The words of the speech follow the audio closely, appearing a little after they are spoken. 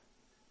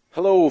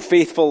Hello,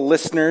 faithful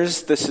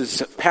listeners. This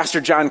is Pastor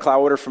John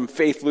Cloudwater from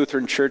Faith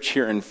Lutheran Church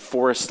here in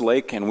Forest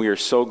Lake, and we are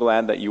so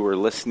glad that you are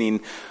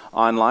listening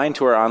online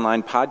to our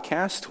online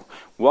podcast.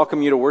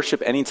 Welcome you to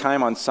worship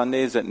anytime on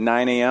Sundays at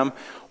 9 a.m.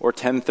 or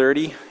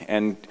 10:30,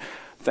 and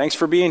thanks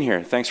for being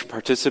here. Thanks for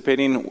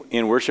participating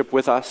in worship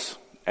with us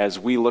as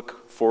we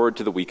look forward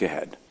to the week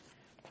ahead.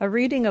 A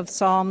reading of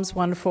Psalms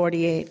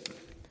 148.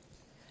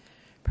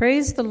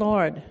 Praise the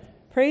Lord.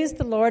 Praise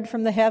the Lord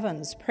from the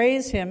heavens.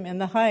 Praise him in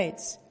the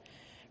heights.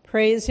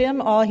 Praise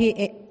him,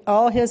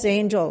 all his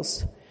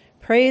angels.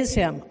 Praise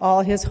him,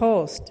 all his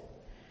host.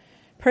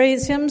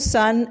 Praise him,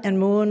 sun and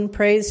moon.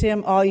 Praise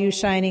him, all you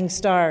shining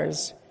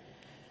stars.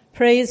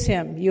 Praise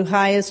him, you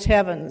highest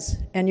heavens,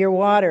 and your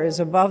waters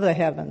above the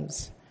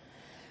heavens.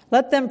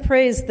 Let them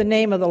praise the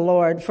name of the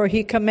Lord, for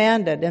he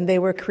commanded, and they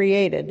were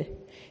created.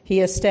 He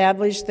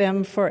established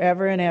them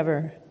forever and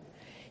ever.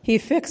 He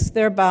fixed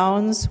their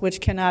bounds,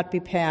 which cannot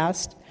be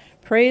passed.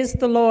 Praise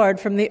the Lord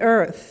from the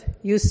earth,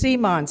 you sea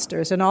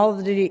monsters and all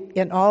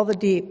the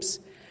deeps,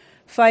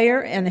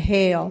 fire and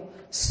hail,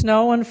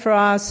 snow and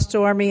frost,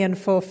 stormy and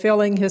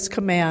fulfilling his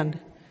command.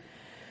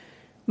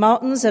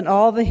 Mountains and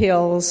all the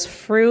hills,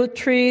 fruit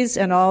trees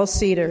and all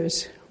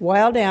cedars,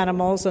 wild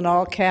animals and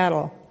all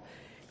cattle,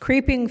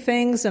 creeping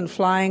things and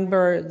flying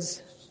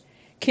birds,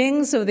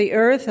 kings of the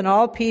earth and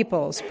all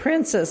peoples,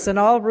 princes and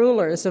all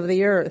rulers of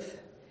the earth,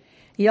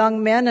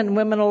 young men and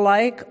women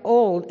alike,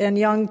 old and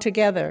young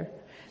together.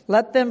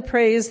 Let them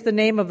praise the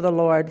name of the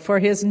Lord, for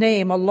his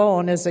name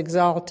alone is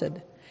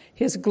exalted.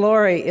 His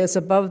glory is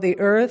above the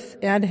earth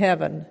and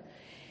heaven.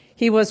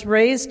 He was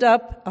raised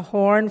up a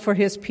horn for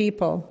his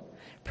people.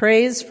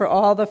 Praise for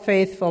all the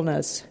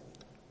faithfulness.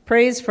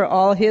 Praise for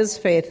all his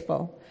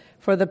faithful,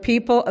 for the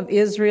people of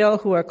Israel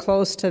who are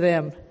close to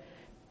them.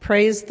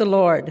 Praise the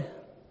Lord.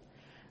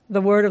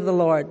 The word of the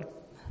Lord.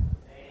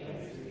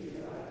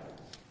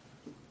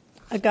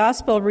 A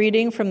gospel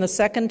reading from the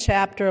 2nd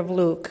chapter of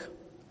Luke.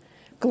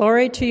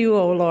 Glory to you,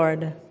 O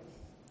Lord.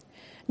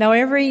 Now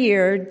every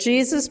year,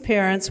 Jesus'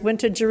 parents went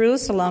to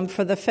Jerusalem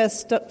for the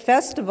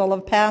festival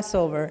of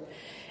Passover.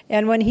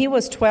 And when he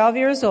was 12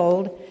 years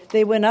old,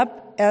 they went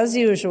up as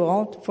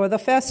usual for the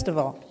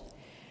festival.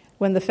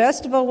 When the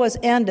festival was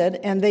ended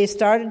and they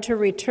started to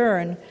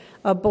return,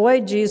 the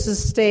boy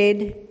Jesus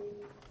stayed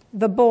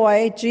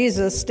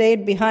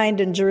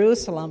behind in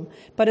Jerusalem,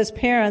 but his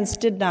parents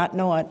did not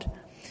know it.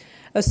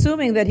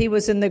 Assuming that he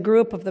was in the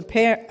group of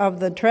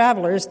the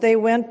travelers, they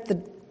went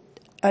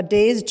a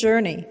day's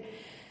journey.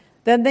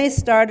 Then they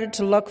started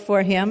to look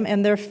for him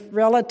and their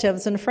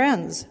relatives and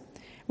friends.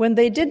 When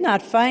they did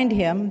not find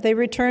him, they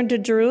returned to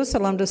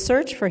Jerusalem to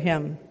search for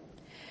him.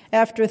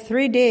 After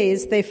 3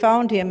 days, they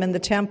found him in the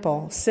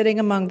temple, sitting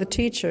among the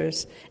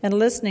teachers and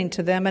listening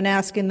to them and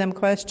asking them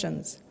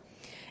questions.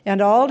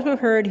 And all who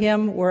heard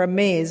him were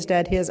amazed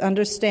at his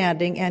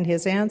understanding and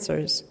his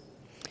answers.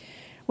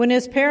 When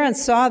his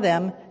parents saw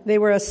them, they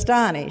were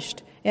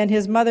astonished, and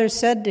his mother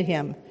said to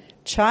him,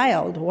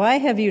 "Child, why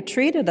have you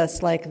treated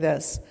us like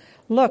this?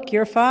 Look,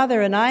 your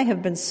father and I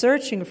have been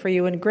searching for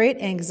you in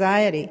great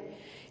anxiety."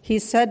 He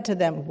said to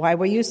them, "Why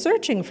were you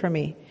searching for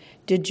me?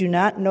 Did you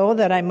not know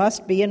that I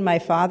must be in my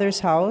father's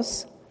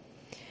house?"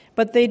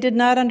 But they did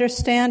not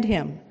understand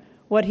him,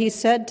 what he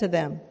said to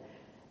them.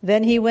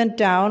 Then he went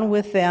down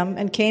with them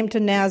and came to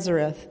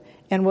Nazareth,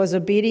 and was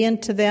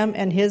obedient to them,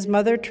 and his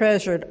mother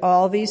treasured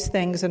all these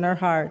things in her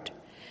heart.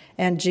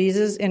 And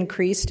Jesus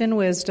increased in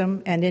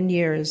wisdom and in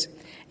years,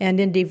 and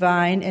in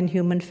divine and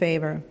human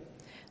favor.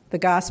 The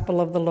Gospel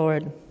of the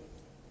Lord.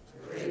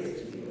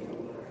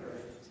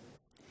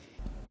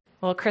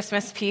 Well,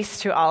 Christmas peace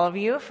to all of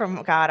you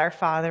from God our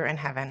Father in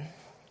heaven.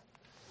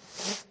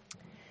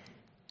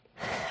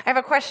 I have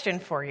a question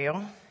for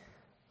you.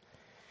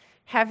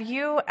 Have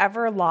you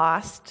ever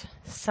lost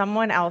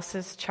someone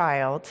else's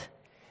child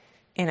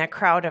in a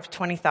crowd of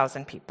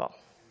 20,000 people?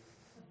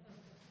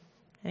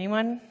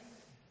 Anyone?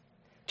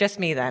 Just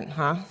me then,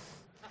 huh?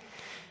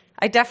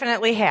 I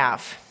definitely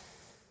have.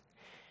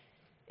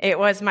 It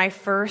was my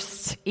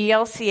first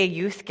ELCA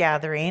youth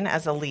gathering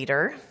as a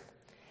leader,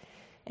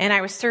 and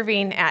I was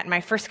serving at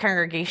my first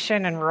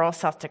congregation in rural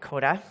South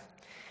Dakota.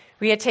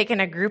 We had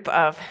taken a group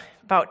of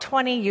about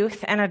 20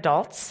 youth and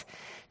adults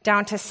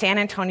down to San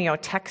Antonio,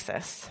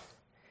 Texas,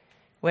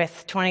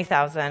 with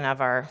 20,000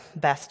 of our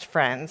best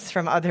friends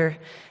from other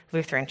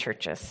Lutheran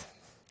churches.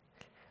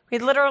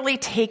 We'd literally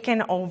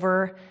taken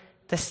over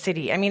the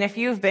city. I mean, if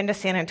you've been to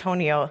San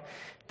Antonio,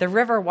 the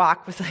river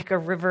walk was like a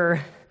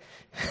river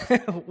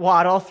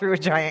waddle through a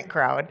giant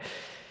crowd.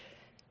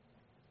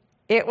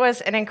 It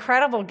was an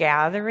incredible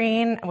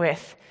gathering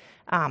with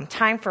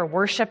time for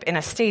worship in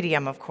a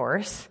stadium, of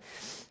course,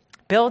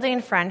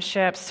 building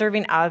friendships,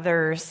 serving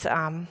others,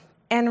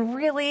 and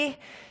really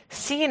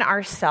seeing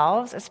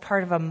ourselves as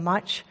part of a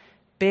much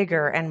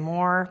bigger and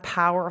more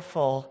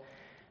powerful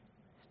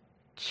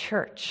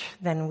church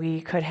than we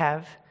could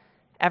have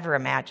ever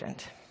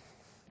imagined.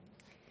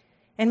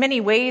 In many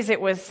ways, it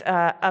was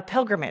a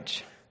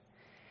pilgrimage,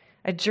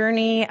 a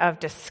journey of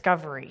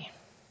discovery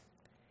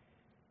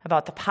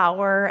about the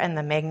power and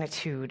the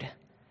magnitude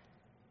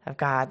of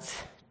God's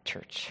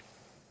church.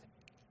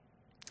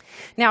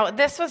 Now,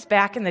 this was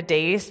back in the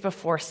days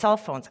before cell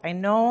phones. I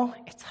know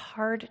it's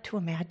hard to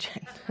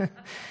imagine.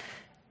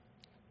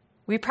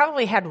 We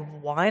probably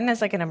had one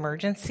as like an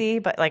emergency,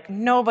 but like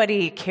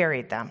nobody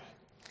carried them.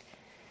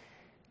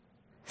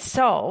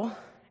 So,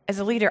 as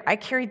a leader, I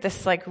carried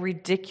this like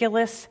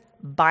ridiculous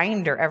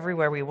binder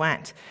everywhere we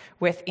went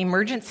with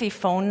emergency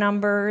phone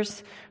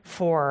numbers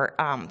for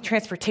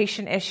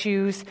transportation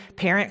issues,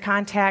 parent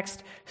contacts,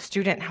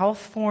 student health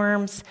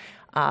forms,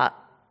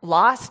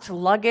 lost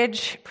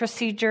luggage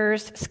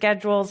procedures,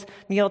 schedules,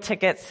 meal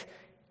tickets,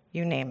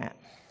 you name it.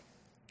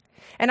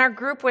 And our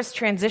group was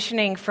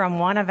transitioning from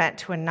one event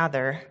to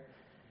another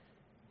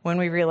when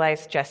we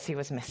realized Jesse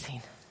was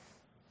missing.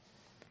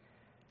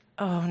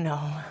 Oh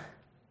no.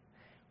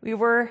 We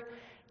were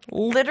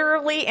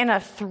literally in a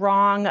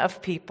throng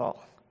of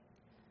people.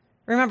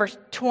 Remember,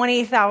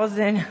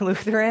 20,000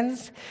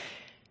 Lutherans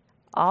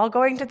all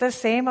going to the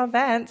same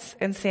events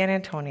in San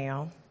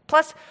Antonio.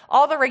 Plus,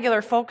 all the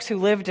regular folks who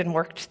lived and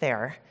worked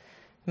there,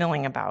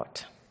 milling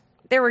about.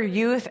 There were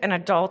youth and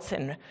adults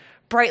in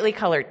brightly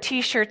colored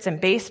T-shirts and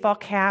baseball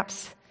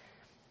caps.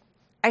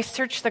 I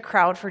searched the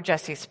crowd for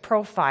Jesse's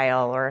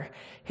profile or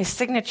his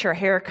signature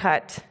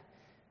haircut.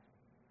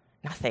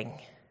 Nothing.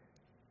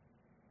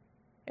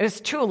 It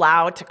was too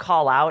loud to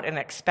call out and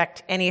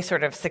expect any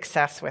sort of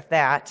success with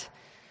that.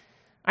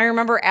 I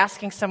remember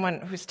asking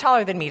someone who's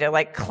taller than me to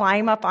like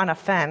climb up on a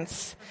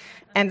fence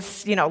and,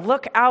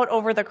 look out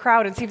over the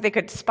crowd and see if they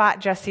could spot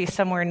Jesse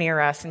somewhere near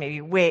us and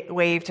maybe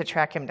wave to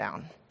track him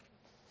down.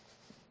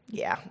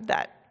 Yeah,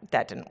 that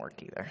didn't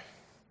work either.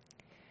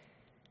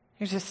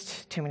 There's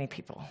just too many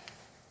people.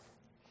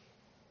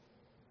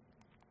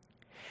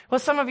 Well,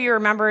 some of you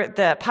remember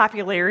the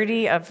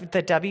popularity of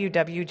the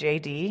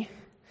WWJD.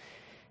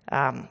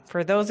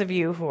 For those of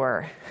you who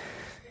are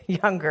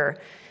younger,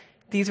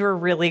 these were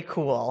really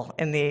cool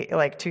in the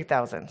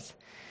 2000s.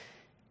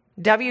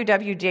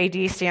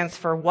 WWJD stands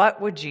for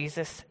What Would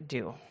Jesus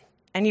Do?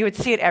 And you would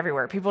see it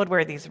everywhere. People would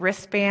wear these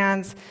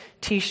wristbands,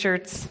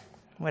 T-shirts,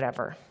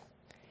 whatever.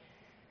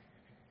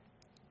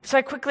 So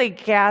I quickly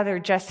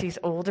gathered Jesse's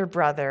older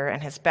brother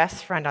and his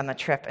best friend on the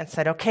trip and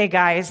said, okay,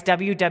 guys,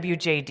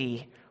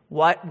 WWJD,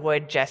 what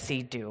would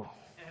Jesse do?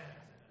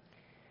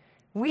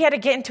 We had to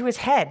get into his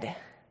head,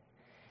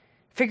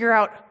 figure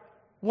out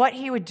what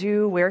he would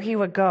do, where he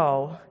would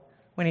go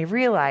when he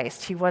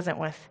realized he wasn't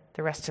with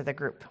the rest of the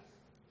group.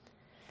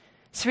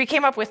 So we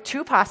came up with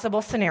two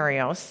possible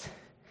scenarios,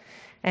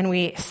 and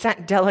we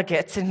sent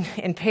delegates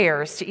in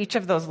pairs to each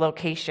of those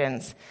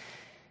locations,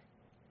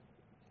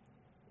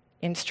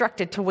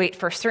 instructed to wait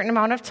for a certain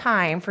amount of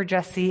time for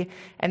Jesse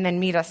and then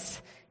meet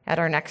us at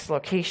our next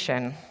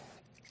location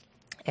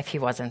if he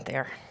wasn't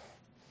there.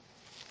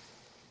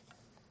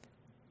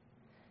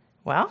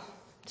 Well,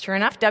 sure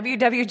enough,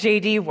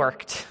 WWJD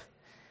worked.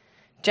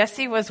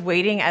 Jesse was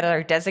waiting at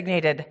our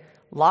designated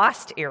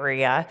lost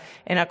area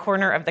in a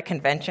corner of the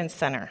convention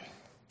center.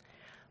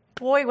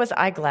 Boy, was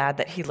I glad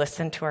that he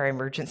listened to our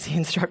emergency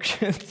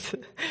instructions.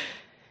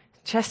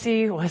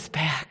 Jesse was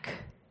back.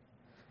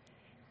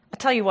 I'll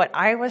tell you what,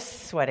 I was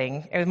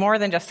sweating. It was more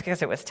than just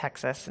because it was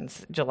Texas in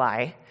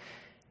July.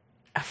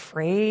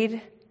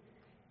 Afraid,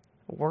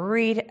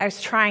 worried. I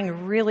was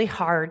trying really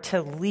hard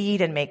to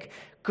lead and make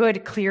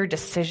good, clear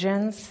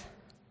decisions.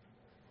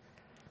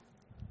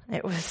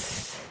 It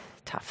was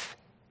tough.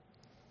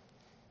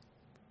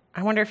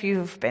 I wonder if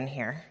you've been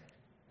here.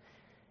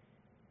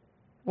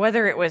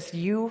 Whether it was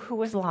you who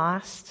was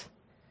lost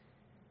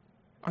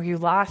or you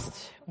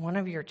lost one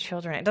of your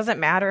children. It doesn't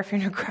matter if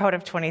you're in a crowd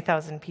of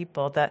 20,000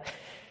 people. The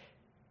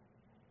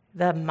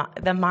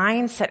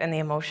mindset and the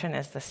emotion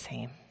is the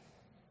same.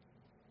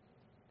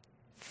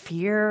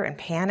 Fear and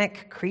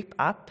panic creep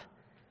up.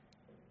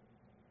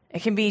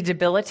 It can be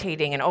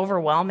debilitating and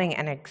overwhelming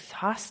and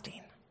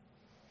exhausting.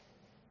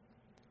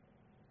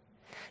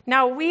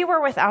 Now, we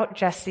were without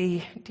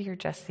Jesse, dear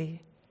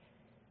Jesse,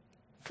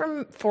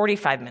 for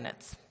 45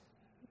 minutes,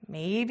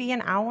 maybe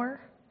an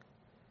hour.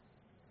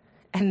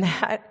 And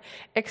that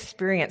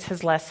experience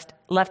has left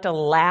a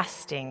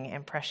lasting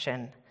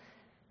impression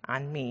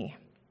on me,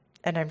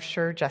 and I'm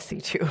sure Jesse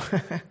too.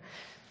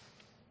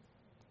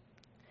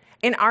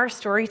 In our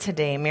story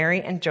today,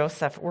 Mary and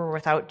Joseph were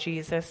without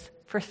Jesus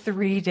for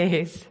 3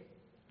 days.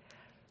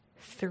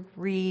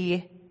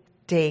 3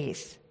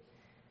 days.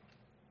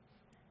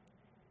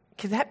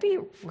 Could that be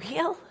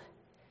real?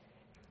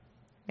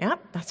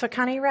 Yep, that's what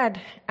Connie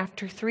read.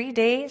 After 3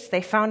 days,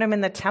 they found him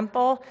in the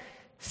temple,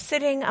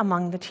 sitting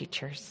among the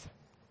teachers.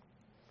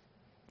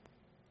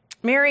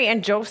 Mary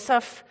and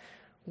Joseph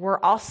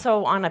were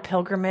also on a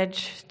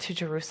pilgrimage to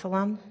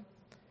Jerusalem.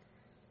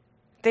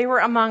 They were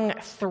among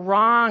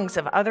throngs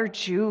of other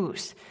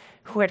Jews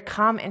who had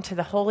come into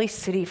the holy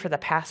city for the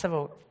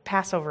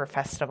Passover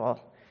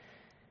festival.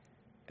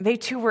 They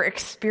too were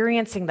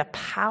experiencing the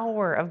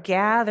power of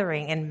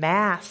gathering in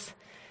mass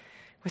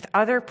with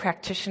other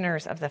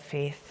practitioners of the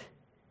faith.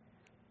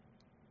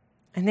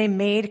 And they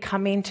made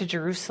coming to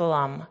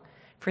Jerusalem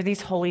for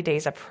these holy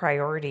days a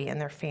priority in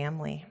their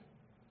family.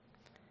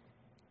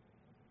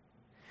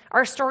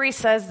 Our story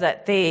says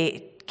that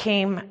they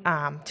came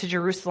to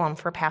Jerusalem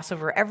for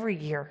Passover every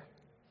year.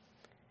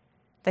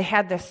 They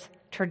had this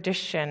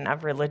tradition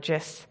of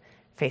religious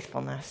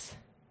faithfulness,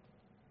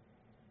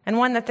 and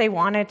one that they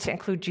wanted to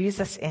include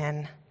Jesus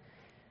in.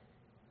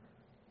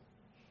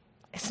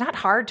 It's not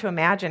hard to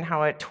imagine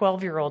how a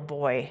 12-year-old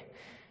boy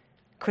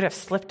could have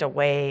slipped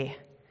away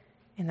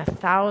in the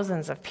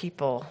thousands of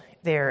people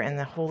there in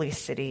the holy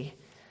city.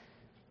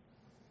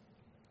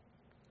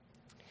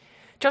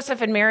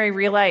 Joseph and Mary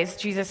realize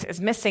Jesus is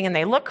missing, and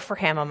they look for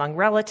him among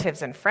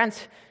relatives and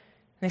friends,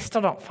 and they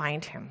still don't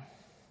find him.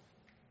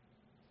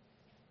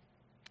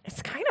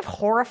 It's kind of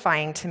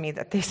horrifying to me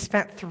that they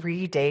spent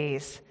 3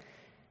 days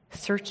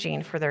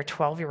searching for their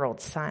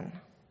 12-year-old son.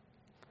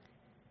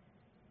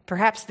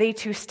 Perhaps they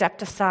too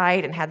stepped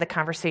aside and had the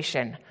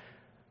conversation,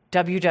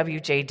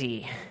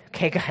 WWJD.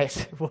 Okay,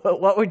 guys,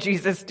 what would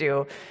Jesus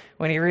do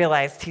when he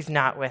realized he's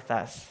not with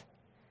us?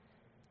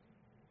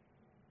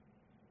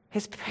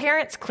 His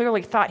parents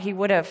clearly thought he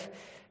would have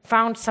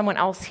found someone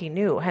else he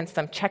knew, hence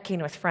them checking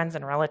with friends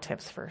and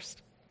relatives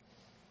first.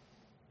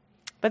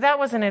 But that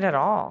wasn't it at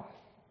all.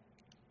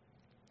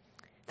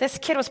 This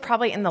kid was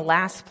probably in the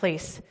last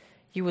place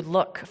you would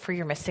look for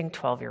your missing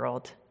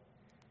 12-year-old.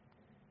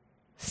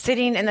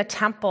 Sitting in the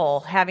temple,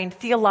 having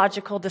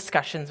theological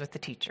discussions with the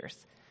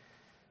teachers.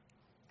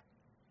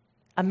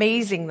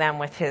 Amazing them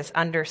with his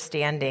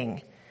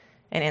understanding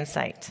and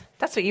insight.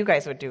 That's what you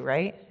guys would do,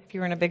 right? If you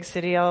were in a big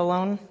city all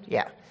alone?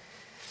 Yeah.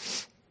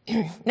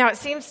 Now, it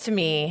seems to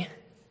me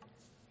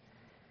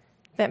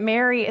that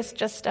Mary is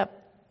just a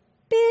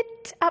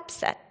bit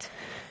upset.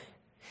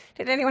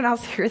 Did anyone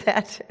else hear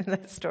that in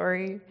the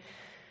story?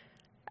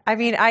 I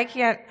mean, I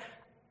can't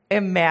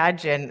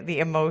imagine the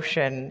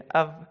emotion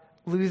of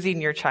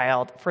losing your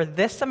child for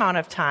this amount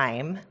of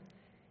time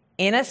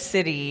in a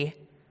city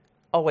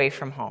away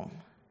from home.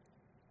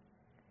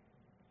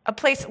 A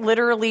place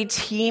literally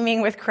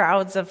teeming with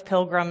crowds of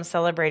pilgrims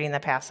celebrating the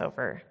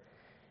Passover.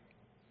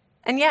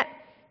 And yet,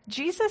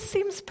 Jesus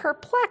seems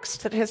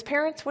perplexed that his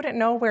parents wouldn't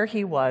know where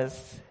he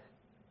was.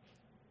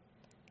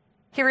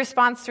 He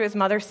responds to his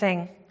mother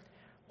saying,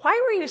 "Why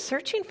were you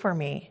searching for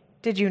me?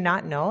 Did you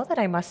not know that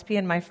I must be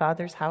in my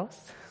Father's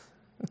house?"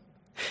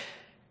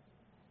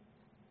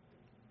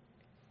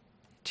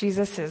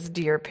 Jesus'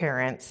 dear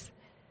parents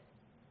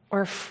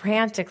were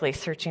frantically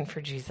searching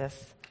for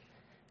Jesus,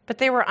 but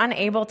they were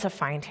unable to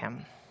find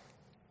him.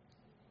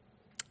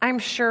 I'm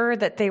sure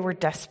that they were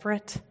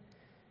desperate,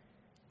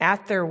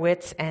 at their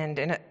wits' end,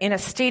 in a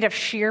state of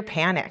sheer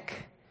panic.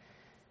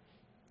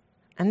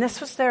 And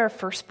this was their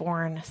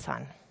firstborn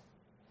son,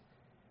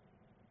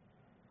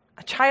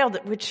 a child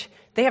which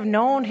they have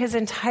known his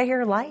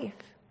entire life.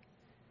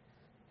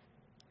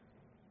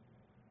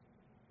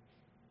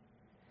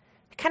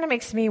 It kind of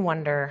makes me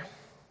wonder,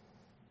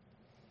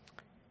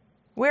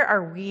 where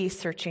are we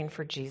searching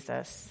for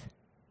Jesus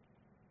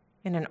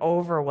in an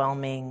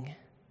overwhelming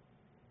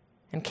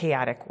and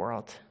chaotic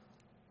world?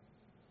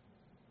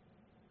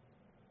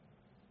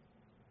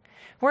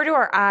 Where do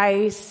our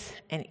eyes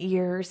and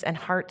ears and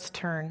hearts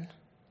turn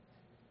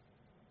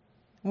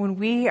when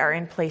we are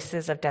in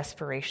places of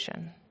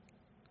desperation,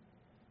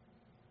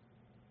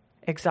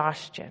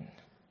 exhaustion,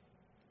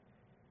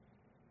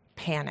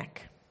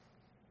 panic?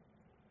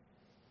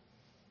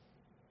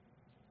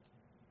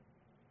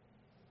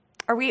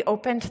 Are we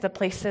open to the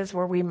places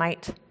where we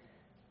might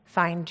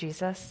find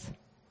Jesus?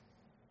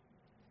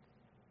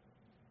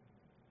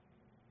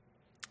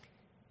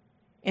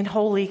 In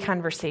holy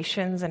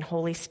conversations and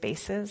holy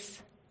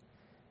spaces?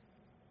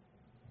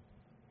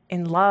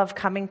 In love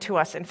coming to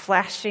us in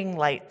flashing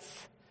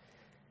lights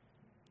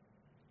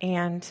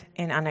and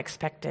in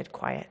unexpected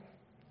quiet?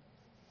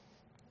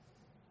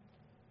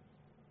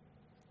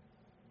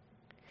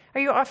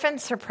 Are you often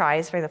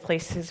surprised by the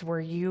places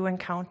where you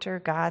encounter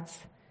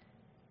God's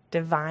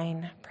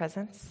divine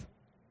presence?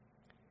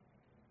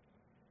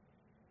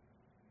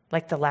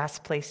 Like the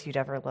last place you'd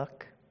ever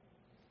look?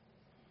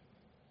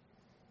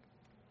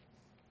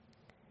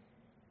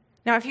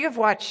 Now, if you have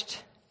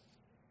watched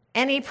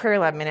any Prayer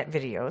Lab Minute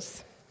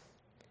videos,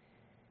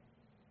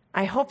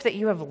 I hope that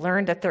you have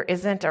learned that there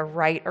isn't a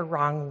right or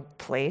wrong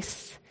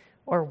place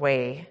or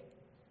way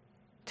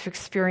to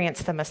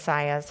experience the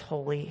Messiah's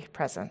holy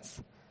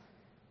presence.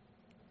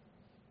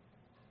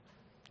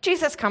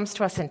 Jesus comes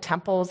to us in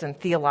temples and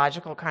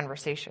theological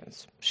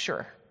conversations,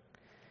 sure.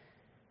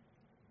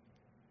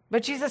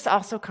 But Jesus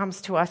also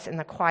comes to us in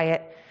the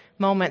quiet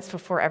moments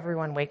before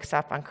everyone wakes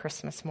up on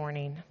Christmas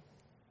morning.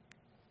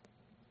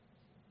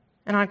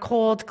 And on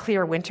cold,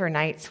 clear winter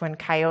nights when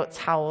coyotes'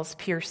 howls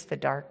pierce the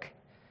dark.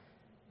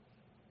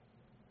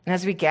 And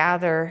as we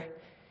gather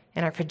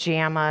in our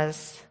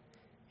pajamas,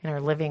 in our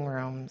living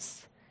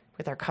rooms,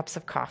 with our cups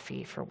of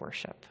coffee for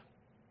worship.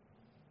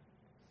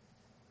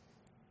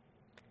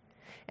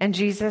 And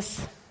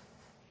Jesus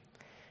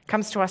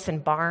comes to us in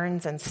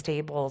barns and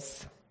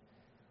stables,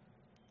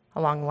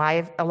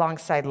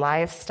 alongside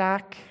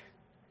livestock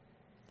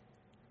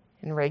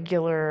and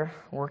regular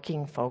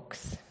working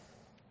folks.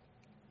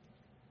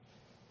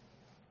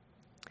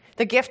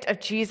 The gift of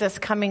Jesus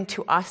coming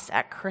to us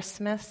at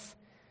Christmas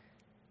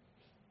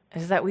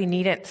is that we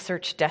needn't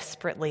search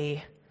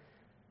desperately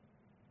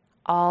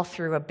all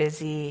through a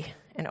busy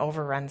and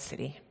overrun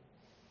city.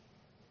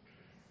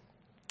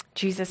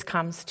 Jesus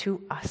comes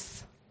to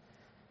us.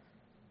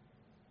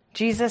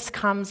 Jesus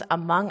comes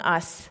among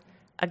us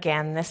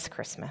again this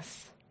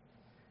Christmas.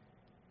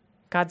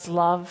 God's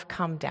love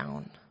come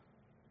down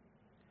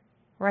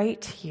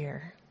right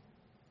here,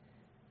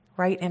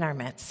 right in our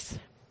midst.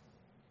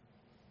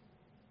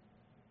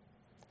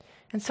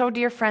 And so,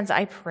 dear friends,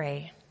 I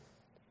pray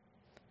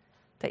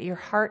that your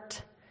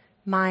heart,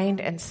 mind,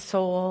 and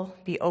soul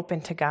be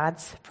open to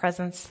God's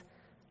presence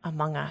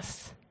among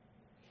us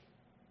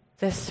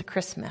this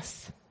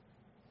Christmas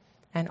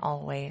and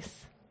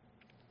always.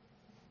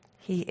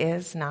 He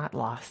is not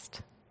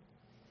lost.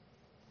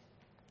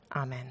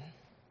 Amen.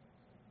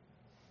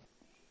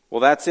 Well,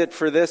 that's it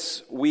for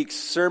this week's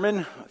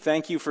sermon.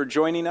 Thank you for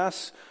joining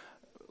us.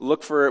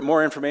 Look for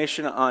more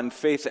information on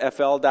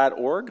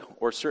faithfl.org,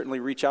 or certainly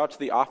reach out to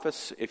the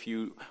office if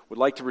you would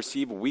like to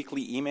receive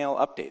weekly email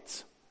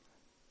updates.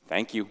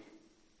 Thank you.